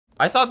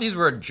I thought these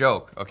were a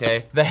joke,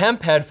 okay? The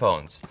hemp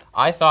headphones.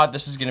 I thought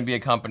this was gonna be a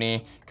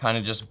company kind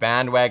of just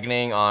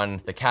bandwagoning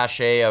on the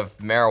cachet of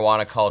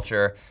marijuana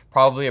culture,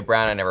 probably a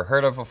brand I never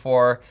heard of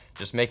before,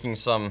 just making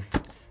some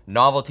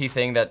novelty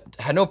thing that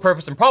had no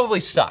purpose and probably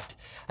sucked.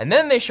 And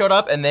then they showed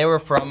up and they were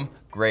from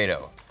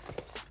Grado.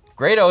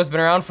 Grado has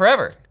been around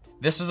forever.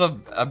 This is a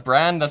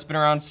brand that's been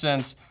around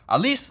since at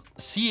least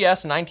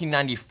CES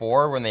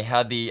 1994 when they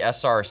had the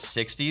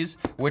SR60s,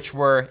 which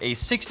were a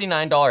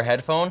 $69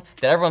 headphone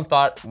that everyone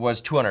thought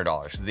was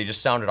 $200 because they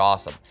just sounded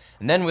awesome.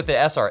 And then with the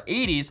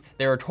SR80s,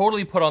 they were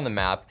totally put on the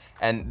map,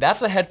 and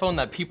that's a headphone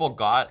that people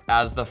got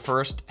as the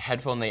first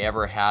headphone they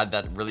ever had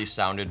that really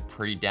sounded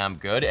pretty damn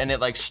good, and it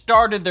like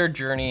started their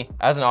journey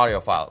as an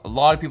audiophile. A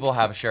lot of people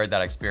have shared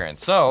that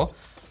experience. So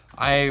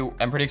I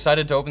am pretty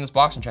excited to open this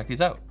box and check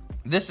these out.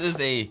 This is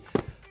a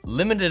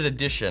limited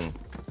edition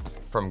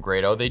from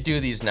Grado. They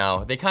do these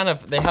now. They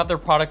have their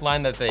product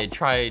line that they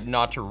try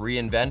not to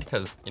reinvent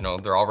because, you know,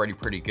 they're already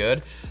pretty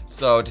good.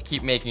 So to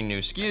keep making new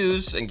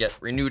SKUs and get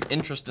renewed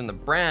interest in the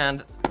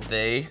brand,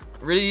 they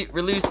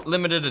release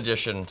limited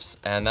editions,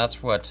 and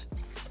that's what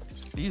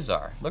these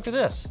are. Look at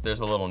this.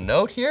 There's a little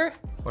note here.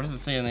 What does it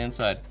say on the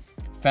inside?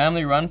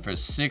 Family run for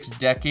 6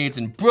 decades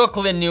in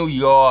Brooklyn, New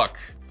York.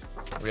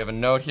 We have a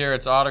note here,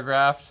 it's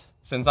autographed.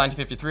 Since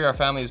 1953, our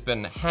family has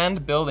been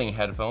hand building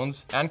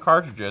headphones and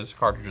cartridges.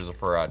 Cartridges are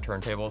for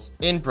turntables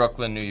in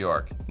Brooklyn, New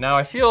York. Now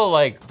I feel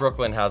like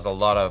Brooklyn has a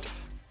lot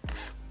of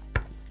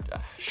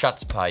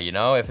chutzpah, you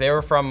know? If they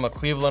were from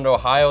Cleveland,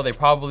 Ohio, they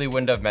probably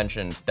wouldn't have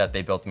mentioned that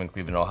they built them in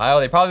Cleveland, Ohio.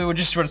 They probably would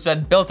have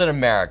said built in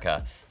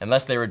America,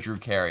 unless they were Drew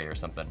Carey or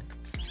something.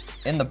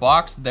 In the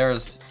box,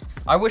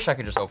 I wish I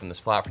could just open this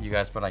flat for you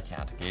guys, but I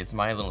can't, okay? It's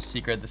my little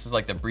secret. This is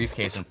like the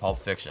briefcase in Pulp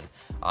Fiction.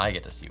 I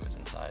get to see what's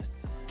inside,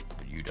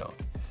 but you don't.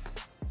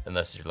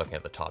 Unless you're looking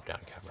at the top-down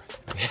camera.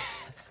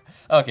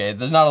 Okay,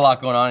 there's not a lot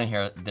going on in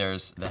here.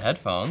 There's the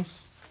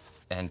headphones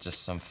and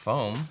just some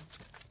foam.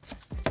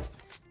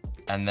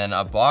 And then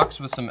a box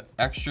with some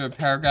extra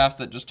paragraphs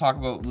that just talk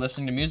about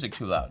listening to music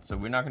too loud. So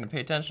we're not gonna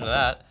pay attention to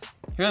that.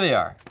 Here they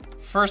are.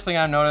 First thing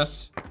I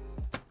notice,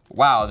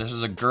 wow, this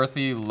is a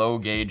girthy low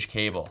gauge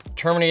cable.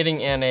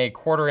 Terminating in a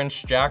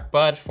 1/4-inch jack,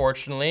 but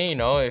fortunately, you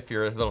know, if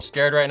you're a little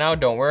scared right now,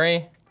 don't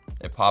worry.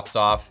 It pops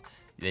off.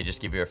 They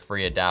just give you a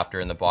free adapter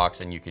in the box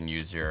and you can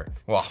use your,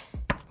 well,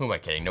 who am I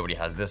kidding? Nobody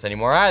has this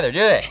anymore either, do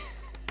they?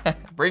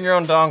 Bring your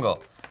own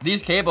dongle.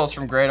 These cables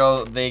from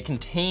Grado, they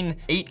contain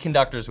 8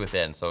 conductors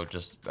within, so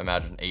just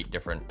imagine 8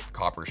 different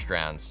copper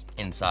strands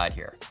inside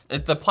here.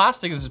 The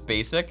plastic is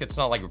basic. It's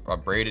not like a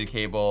braided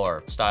cable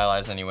or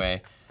stylized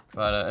anyway,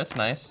 but it's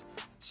nice.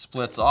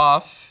 Splits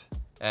off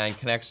and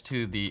connects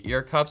to the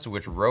ear cups,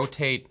 which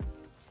rotate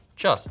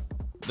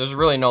there's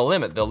really no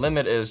limit. The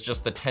limit is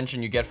just the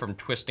tension you get from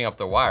twisting up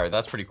the wire.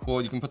 That's pretty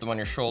cool. You can put them on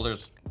your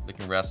shoulders. They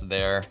can rest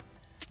there.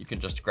 You can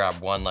just grab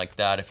one like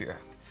that if you're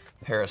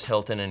Paris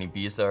Hilton in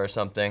Ibiza or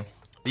something.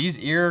 These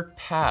ear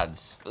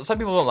pads, some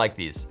people don't like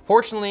these.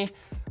 Fortunately,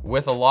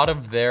 with a lot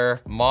of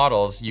their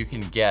models, you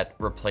can get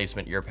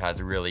replacement ear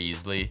pads really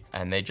easily,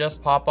 and they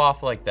just pop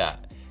off like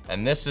that.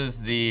 And this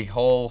is the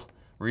whole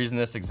reason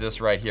this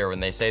exists right here. When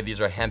they say these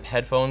are hemp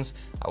headphones,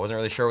 I wasn't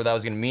really sure what that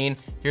was gonna mean.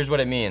 Here's what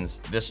it means.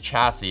 This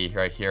chassis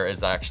right here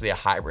is actually a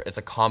hybrid. It's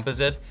a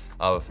composite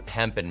of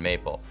hemp and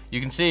maple.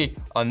 You can see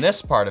on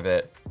this part of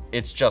it,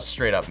 it's just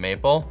straight up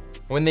maple.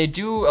 When they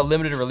do a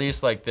limited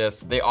release like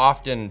this, they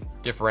often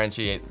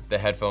differentiate the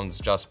headphones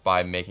just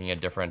by making a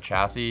different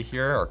chassis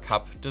here or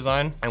cup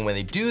design. And when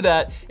they do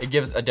that, it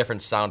gives a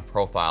different sound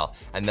profile.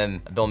 And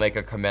then they'll make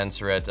a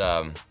commensurate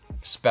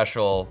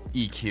special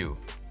EQ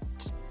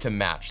to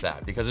match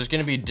that, because there's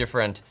gonna be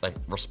different like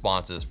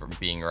responses from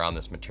being around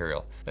this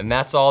material. And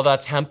that's all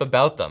that's hemp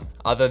about them,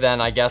 other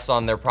than I guess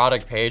on their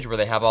product page where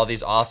they have all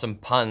these awesome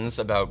puns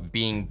about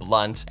being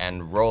blunt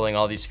and rolling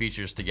all these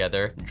features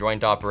together,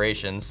 joint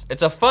operations.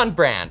 It's a fun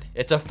brand,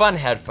 it's a fun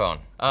headphone.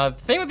 The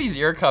thing with these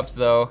ear cups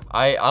though,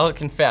 I'll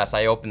confess,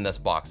 I opened this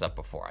box up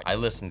before. I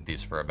listened to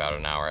these for about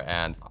an hour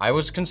and I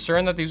was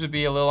concerned that these would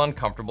be a little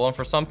uncomfortable, and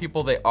for some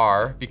people they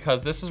are,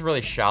 because this is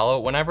really shallow.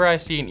 Whenever I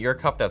see an ear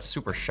cup that's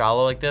super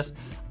shallow like this,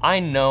 I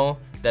know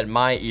that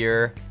my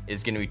ear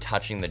is gonna be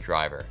touching the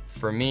driver.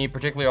 For me,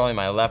 particularly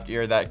my left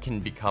ear, that can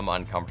become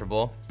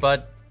uncomfortable,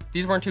 but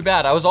these weren't too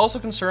bad. I was also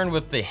concerned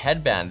with the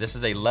headband. This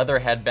is a leather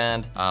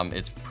headband.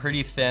 It's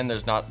pretty thin.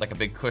 There's not like a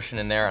big cushion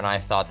in there, and I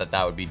thought that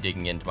that would be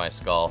digging into my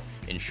skull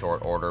in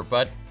short order,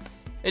 but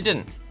it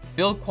didn't.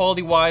 Build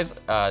quality wise,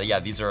 yeah,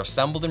 these are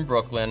assembled in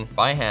Brooklyn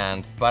by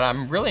hand, but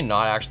I'm really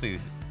not actually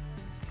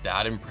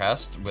that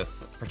impressed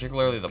with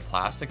particularly the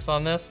plastics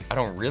on this. I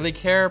don't really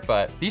care,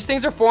 but these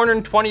things are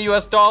 $420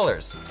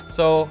 US,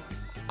 so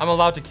I'm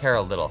allowed to care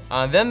a little.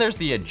 Then there's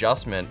the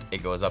adjustment.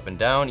 It goes up and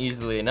down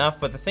easily enough,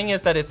 but the thing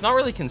is that it's not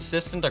really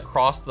consistent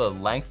across the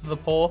length of the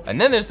pole. And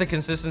then there's the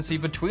consistency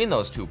between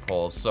those two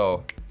poles,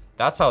 so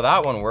that's how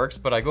that one works.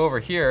 But I go over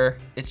here,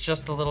 it's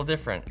just a little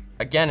different.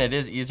 Again, it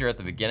is easier at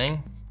the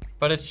beginning,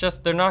 but it's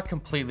just, they're not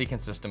completely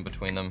consistent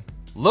between them.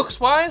 Looks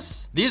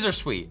wise, these are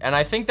sweet, and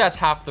I think that's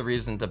half the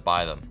reason to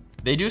buy them.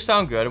 They do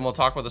sound good, and we'll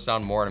talk about the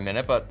sound more in a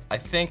minute, but I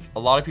think a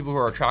lot of people who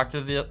are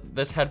attracted to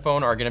this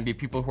headphone are gonna be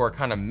people who are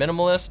kind of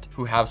minimalist,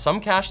 who have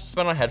some cash to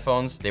spend on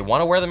headphones. They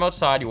wanna wear them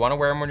outside, you wanna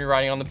wear them when you're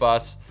riding on the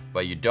bus,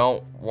 but you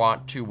don't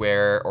want to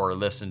wear or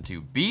listen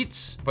to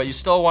beats, but you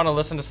still wanna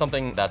listen to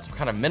something that's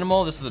kind of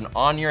minimal. This is an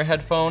on-ear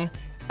headphone,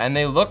 and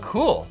they look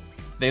cool.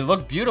 They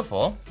look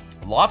beautiful.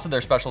 Lots of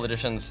their special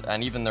editions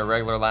and even their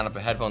regular lineup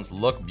of headphones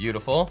look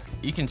beautiful.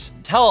 You can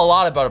tell a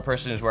lot about a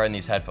person who's wearing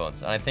these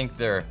headphones, and I think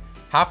they're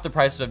half the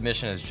price of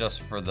admission is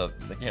just for the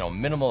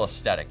minimal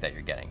aesthetic that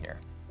you're getting here.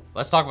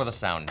 Let's talk about the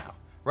sound now.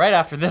 Right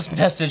after this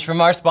message from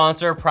our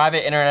sponsor,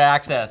 Private Internet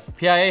Access.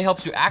 PIA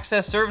helps you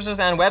access services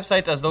and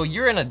websites as though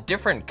you're in a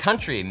different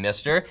country,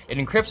 mister. It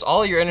encrypts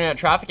all your internet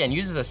traffic and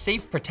uses a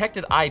safe,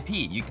 protected IP.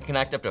 You can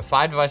connect up to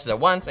 5 devices at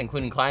once,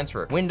 including clients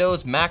for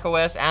Windows, Mac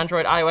OS,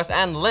 Android, iOS,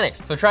 and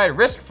Linux. So try it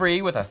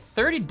risk-free with a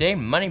 30-day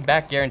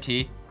money-back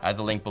guarantee at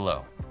the link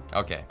below.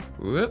 Okay,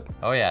 whoop.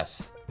 Oh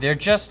yes.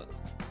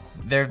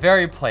 They're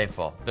very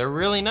playful. They're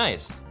really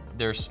nice.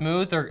 They're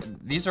smooth.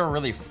 These are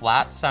really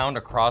flat sound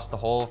across the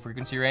whole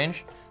frequency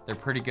range. They're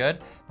pretty good.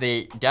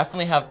 They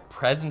definitely have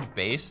present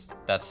bass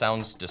that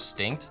sounds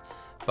distinct,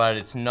 but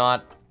it's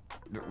not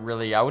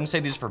really, I wouldn't say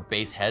these are for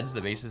bass heads.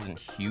 The bass isn't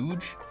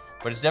huge,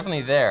 but it's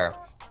definitely there.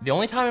 The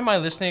only time in my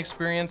listening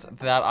experience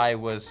that I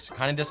was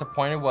kind of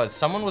disappointed was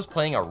someone was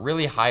playing a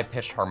really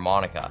high-pitched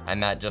harmonica,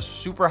 and that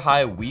just super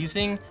high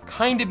wheezing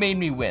kind of made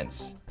me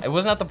wince. It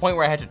wasn't at the point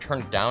where I had to turn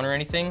it down or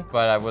anything,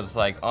 but I was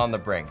like on the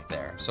brink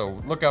there. So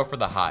look out for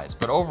the highs.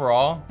 But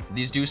overall,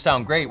 these do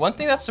sound great. One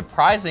thing that's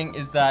surprising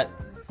is that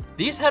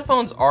these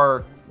headphones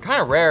are kind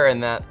of rare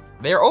in that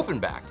they're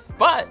open-backed,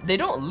 but they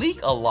don't leak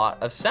a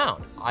lot of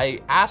sound.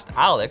 I asked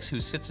Alex, who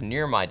sits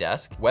near my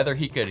desk, whether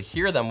he could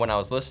hear them when I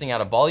was listening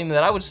at a volume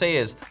that I would say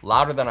is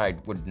louder than I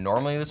would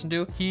normally listen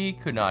to. He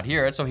could not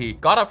hear it, so he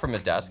got up from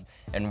his desk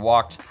and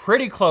walked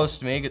pretty close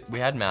to me. We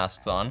had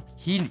masks on.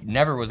 He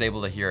never was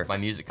able to hear my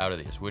music out of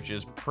these, which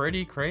is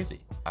pretty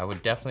crazy. I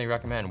would definitely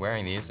recommend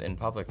wearing these in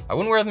public. I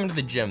wouldn't wear them to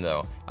the gym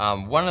though.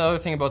 One other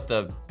thing about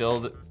the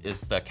build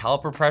is the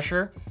caliper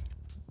pressure.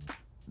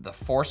 The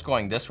force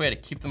going this way to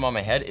keep them on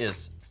my head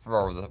is,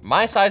 for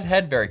my size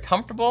head, very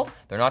comfortable.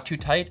 They're not too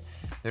tight,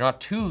 they're not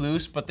too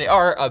loose, but they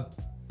are a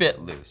bit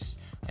loose.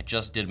 I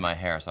just did my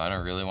hair, so I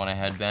don't really want to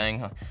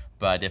headbang,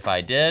 but if I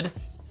did,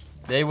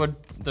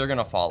 they're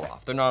gonna fall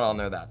off. They're not on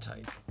there that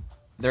tight.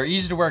 They're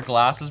easy to wear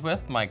glasses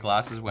with. My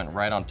glasses went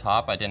right on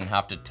top. I didn't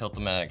have to tilt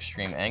them at an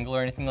extreme angle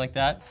or anything like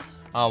that.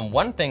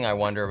 One thing I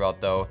wonder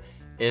about though,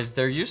 is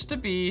there used to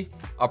be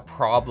a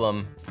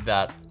problem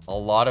that a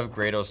lot of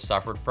Grados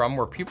suffered from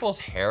where people's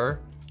hair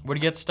would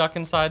get stuck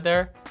inside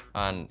there.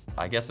 And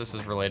I guess this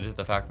is related to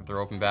the fact that they're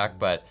open back,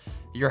 but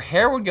your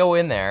hair would go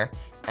in there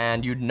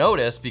and you'd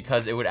notice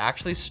because it would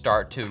actually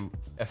start to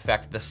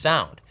affect the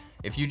sound.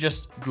 If you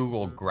just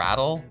Google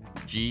Grado,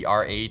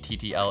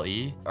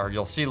 G-R-A-T-T-L-E, or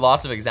you'll see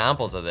lots of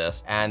examples of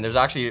this, and there's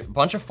actually a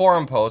bunch of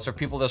forum posts of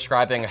people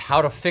describing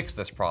how to fix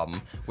this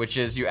problem, which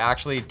is you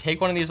actually take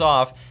one of these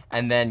off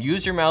and then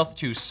use your mouth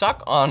to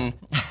suck on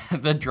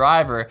the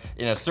driver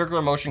in a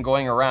circular motion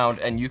going around,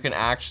 and you can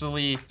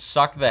actually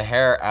suck the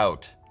hair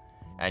out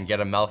and get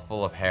a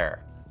mouthful of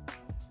hair.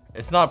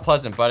 It's not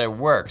pleasant, but it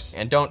works.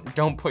 And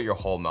don't put your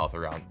whole mouth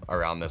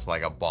around this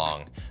like a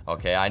bong,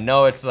 okay? I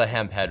know it's the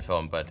hemp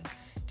headphone, but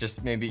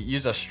just maybe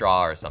use a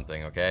straw or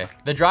something, okay?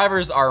 The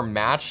drivers are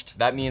matched.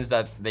 That means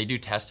that they do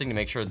testing to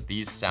make sure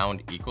these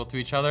sound equal to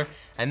each other.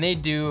 And they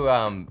do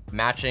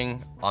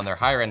matching on their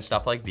higher end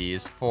stuff like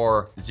these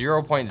for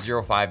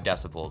 0.05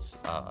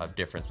 decibels of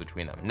difference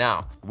between them.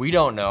 Now, we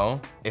don't know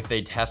if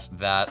they test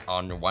that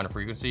on one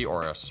frequency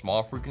or a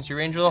small frequency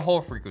range or the whole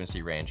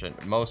frequency range. And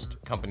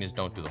most companies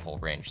don't do the whole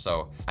range.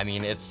 So, I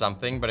mean, it's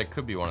something, but it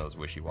could be one of those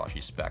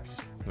wishy-washy specs.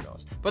 Who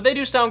knows? But they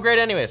do sound great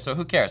anyway, so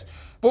who cares?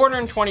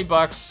 420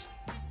 bucks.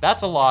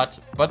 That's a lot,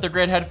 but they're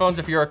great headphones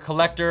if you're a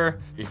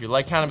collector, if you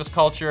like cannabis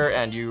culture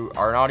and you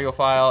are an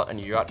audiophile and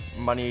you got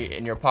money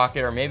in your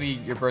pocket, or maybe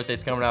your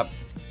birthday's coming up.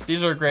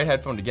 These are a great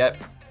headphone to get.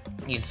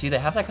 You can see they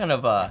have that kind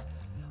of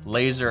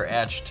laser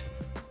etched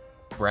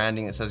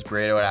branding that says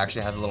Grado. It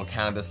actually has a little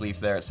cannabis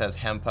leaf there. It says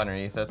hemp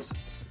underneath. It's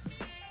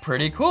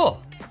pretty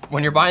cool.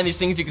 When you're buying these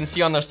things, you can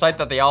see on their site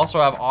that they also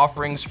have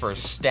offerings for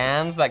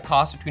stands that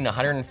cost between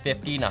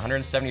 150 and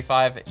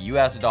 175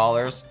 US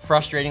dollars.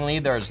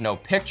 Frustratingly, there's no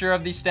picture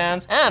of these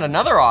stands, and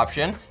another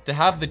option to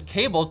have the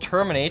cable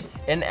terminate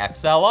in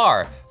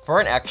XLR for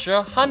an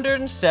extra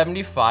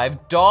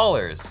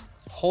 $175.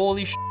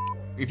 Holy sh**.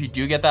 If you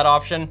do get that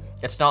option,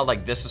 it's not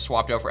like this is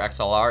swapped out for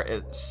XLR.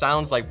 It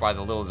sounds like by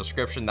the little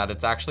description that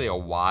it's actually a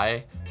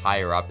Y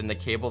higher up in the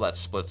cable that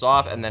splits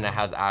off, and then it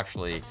has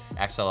actually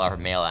XLR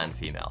male and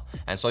female.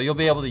 And so you'll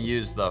be able to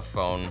use the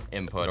phone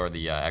input or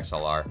the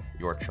XLR,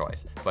 your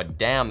choice. But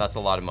damn, that's a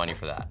lot of money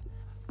for that.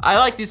 I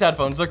like these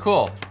headphones, they're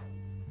cool.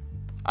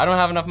 I don't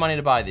have enough money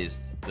to buy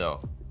these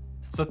though.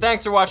 So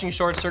thanks for watching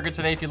Short Circuit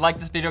today. If you like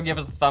this video, give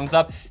us a thumbs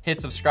up,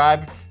 hit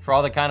subscribe for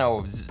all the kind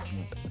of,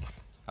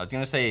 I was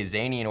gonna say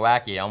zany and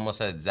wacky, I almost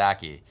said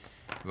zacky,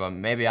 but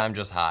maybe I'm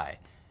just high.